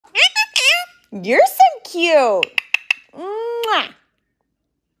You're so cute. Mwah.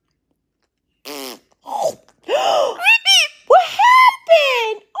 What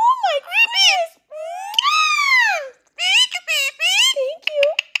happened? Oh my goodness. Thank you.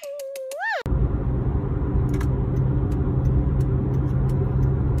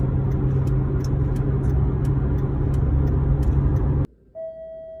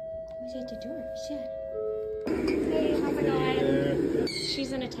 Who's at the door? Shit. Hey, how's it going?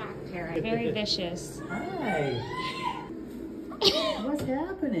 She's an attack parrot. Very vicious. Hi. What's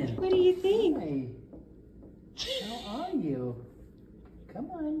happening? What do you think? Hi. How are you?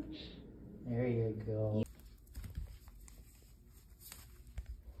 Come on. There you go.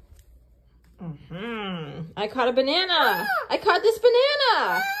 I caught a banana. I caught this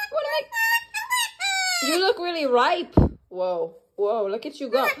banana. What am I? You look really ripe. Whoa. Whoa, look at you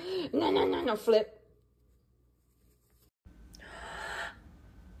go. No, flip.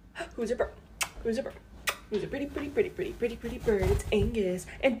 Who's a bird? Who's a bird? Who's a pretty bird? It's Angus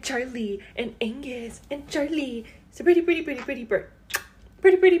and Charlie and Angus and Charlie. It's a pretty bird. Pretty bird.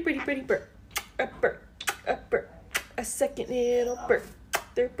 A bird. A second little bird.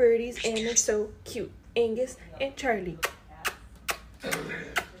 They're birdies and they're so cute. Angus and Charlie.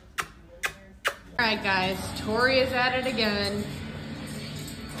 Alright guys, Tori is at it again.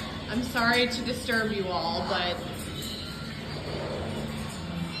 I'm sorry to disturb you all, but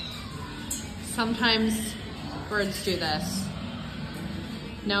sometimes birds do this.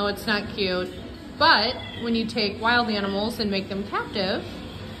 No, it's not cute, but when you take wild animals and make them captive,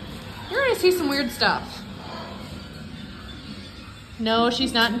 you're gonna see some weird stuff. No,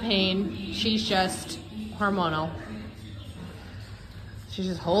 she's not in pain. She's just hormonal. She's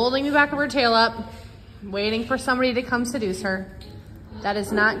just holding the back of her tail up, waiting for somebody to come seduce her. That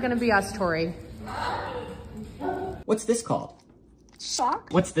is not gonna be us, Tori. What's this called? Sock.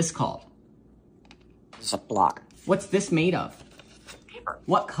 What's this called? It's a block. What's this made of? Paper.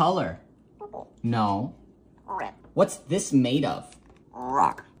 What color? Purple. No. Red. What's this made of?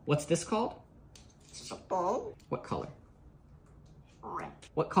 Rock. What's this called? It's a ball. What color? Red.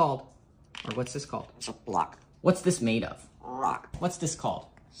 What called? Or what's this called? It's a block. What's this made of? Rock. What's this called?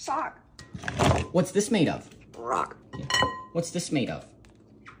 Sock. What's this made of? Rock. Yeah. What's this made of?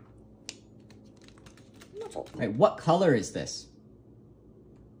 Metal. Right, what color is this?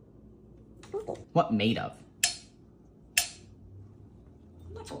 Purple. What made of?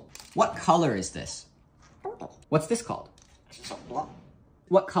 Metal. What color is this? Purple. What's this called? It's a block.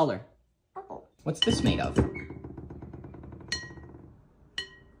 What color? Purple. What's this made of?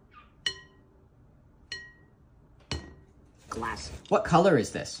 Glass. What color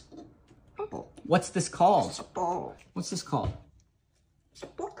is this? Purple. What's this called? It's a ball. What's this called? It's a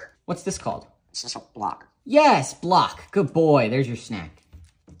block. What's this called? It's a block. Yes, block. Good boy. There's your snack.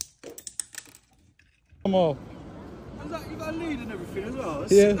 Come on. You got a lead and everything as well.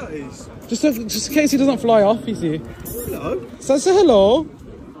 That's, Yeah. That is. Just in case he doesn't fly off, you see. Hello. So say hello.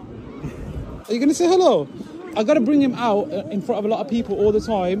 Are you going to say hello? I got to bring him out in front of a lot of people all the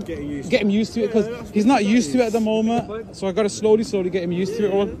time. Get him used to it because he's not used to it at the moment. So I got to slowly get him used to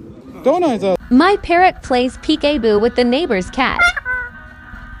it all. Don't I, Dad? My parrot plays peekaboo with the neighbor's cat.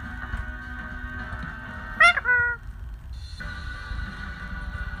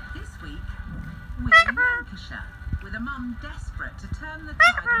 This week, we're in Lancashire, with a mum desperate to turn the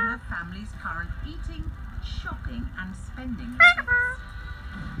tide on her family's current eating, shopping and spending habits.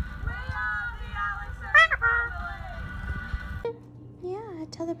 We are the Allison family! Yeah,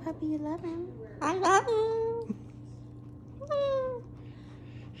 tell the puppy you love him. I love you.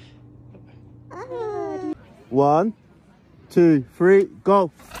 1, 2, 3,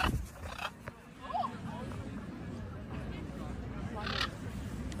 go.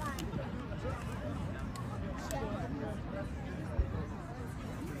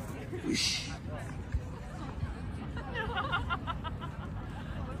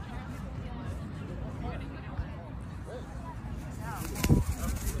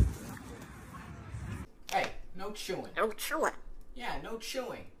 Hey, no chewing. No chewing. Yeah, no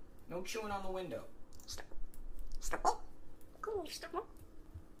chewing. No chewing on the window. Step. Step up. Go. Step up.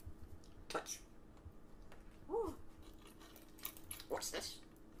 Touch. Ooh. What's this?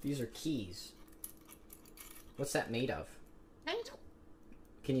 These are keys. What's that made of? Metal.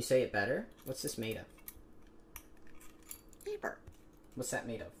 Can you say it better? What's this made of? Paper. What's that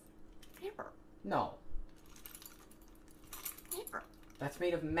made of? Paper. No. Paper. That's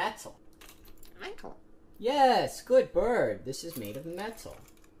made of metal. Metal. Yes, good bird. This is made of metal.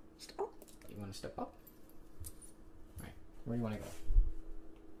 Step up. You want to step up? Alright, where do you want to go?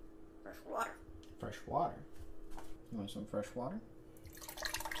 Fresh water. Fresh water. You want some fresh water?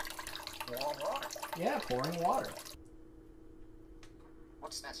 Water. Yeah, pouring water.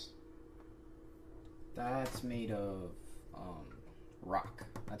 What's this? That's made of, rock.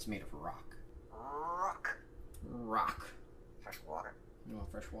 That's made of rock. Rock. Rock. Fresh water. You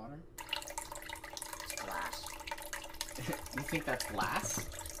want fresh water? It's glass. You think that's glass?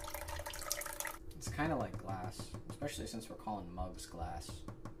 It's kind of like glass, especially since we're calling mugs glass.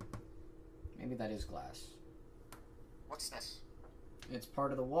 Maybe that is glass. What's this? It's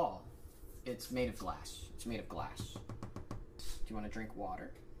part of the wall. It's made of glass. It's made of glass. Do you want to drink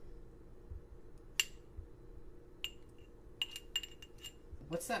water?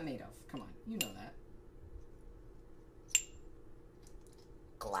 What's that made of? Come on, you know that.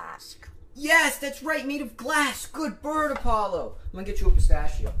 Glass. Yes, that's right, made of glass. Good bird, Apollo. I'm gonna get you a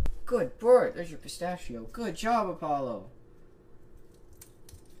pistachio. Good bird. There's your pistachio. Good job, Apollo.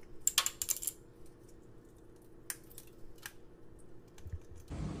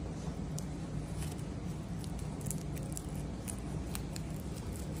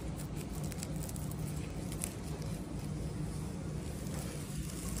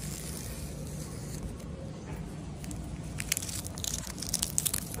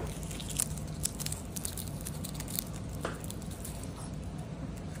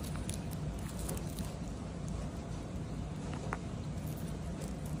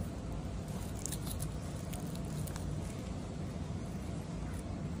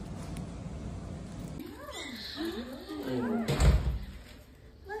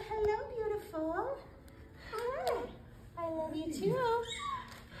 Well, hello, beautiful. Hi. I love you too.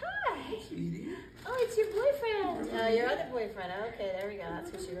 Hi. Oh, it's your boyfriend. Oh, your other boyfriend. Okay, there we go.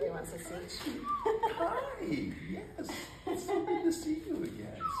 That's who she really wants to see. Hi. Yes. It's so good to see you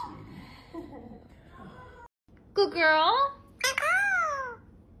again, sweetie. Good girl.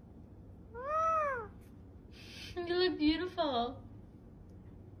 You look beautiful.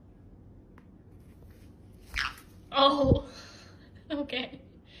 Oh, okay.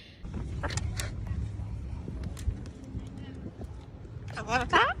 A lot of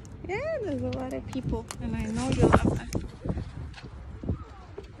that? Yeah, there's a lot of people, and I know you love that.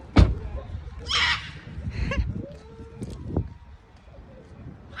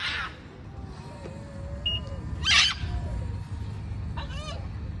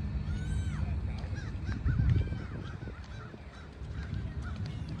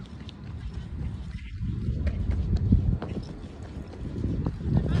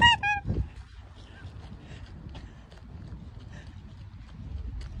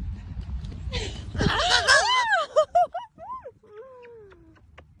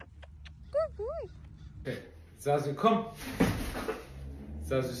 Okay, Zazu, come.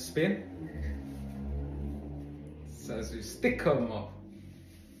 Zazu, spin. Zazu, stick him up.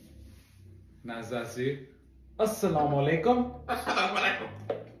 Now, Zazu, Assalamu alaikum. Assalamu alaikum.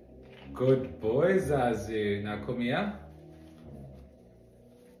 Good boy, Zazu. Now, come here.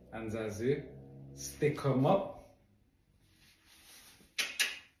 And Zazu, stick him up.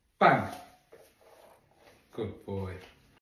 Bang. Good boy.